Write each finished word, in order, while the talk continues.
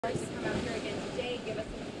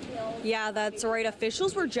Yeah, that's right.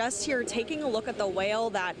 Officials were just here taking a look at the whale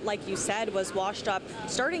that, like you said, was washed up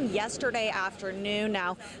starting yesterday afternoon.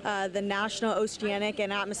 Now, the National Oceanic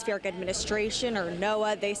and Atmospheric Administration, or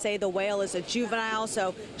NOAA, they say the whale is a juvenile,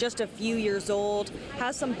 so just a few years old,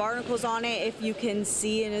 has some barnacles on it, if you can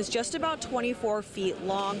see, and is just about 24 feet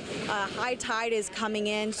long. High tide is coming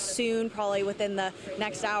in soon, probably within the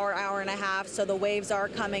next hour, hour and a half, so the waves are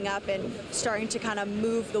coming up and starting to kind of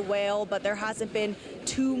move the whale, but there hasn't been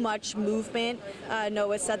too much movement.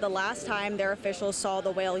 NOAA said the last time their officials saw the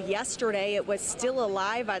whale yesterday, it was still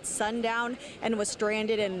alive at sundown and was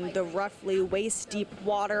stranded in the roughly waist-deep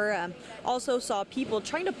water. Also saw people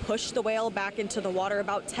trying to push the whale back into the water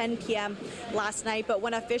about 10 p.m. last night, but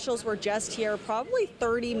when officials were just here probably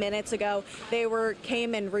 30 minutes ago, they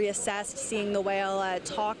came and reassessed seeing the whale,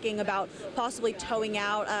 talking about possibly towing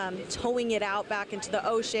it out back into the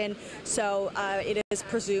ocean. So it is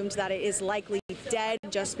presumed that it is likely dead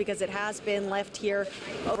just because it has been left here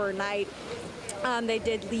overnight. They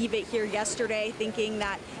did leave it here yesterday thinking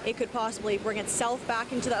that it could possibly bring itself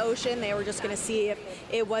back into the ocean. They were just going to see if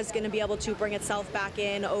it was going to be able to bring itself back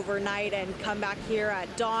in overnight and come back here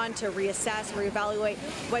at dawn to reassess, reevaluate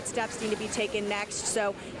what steps need to be taken next.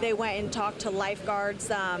 So they went and talked to lifeguards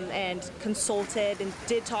and consulted and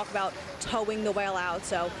did talk about towing the whale out.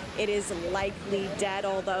 So it is likely dead,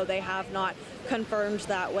 although they have not confirmed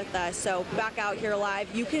that with us. So back out here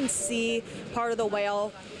live, you can see part of the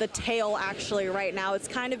whale, the tail actually right now. It's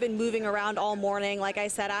kind of been moving around all morning. Like I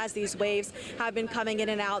said, as these waves have been coming in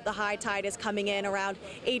and out, the high tide is coming in around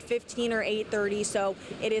 8:15 or 8:30, so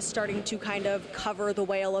it is starting to kind of cover the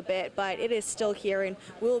whale a bit, but it is still here, and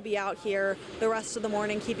we'll be out here the rest of the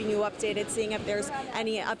morning keeping you updated, seeing if there's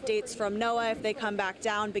any updates from NOAA, if they come back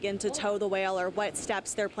down, begin to tow the whale, or what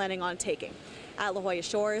steps they're planning on taking. At La Jolla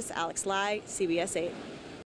Shores, Alex Lai, CBS 8.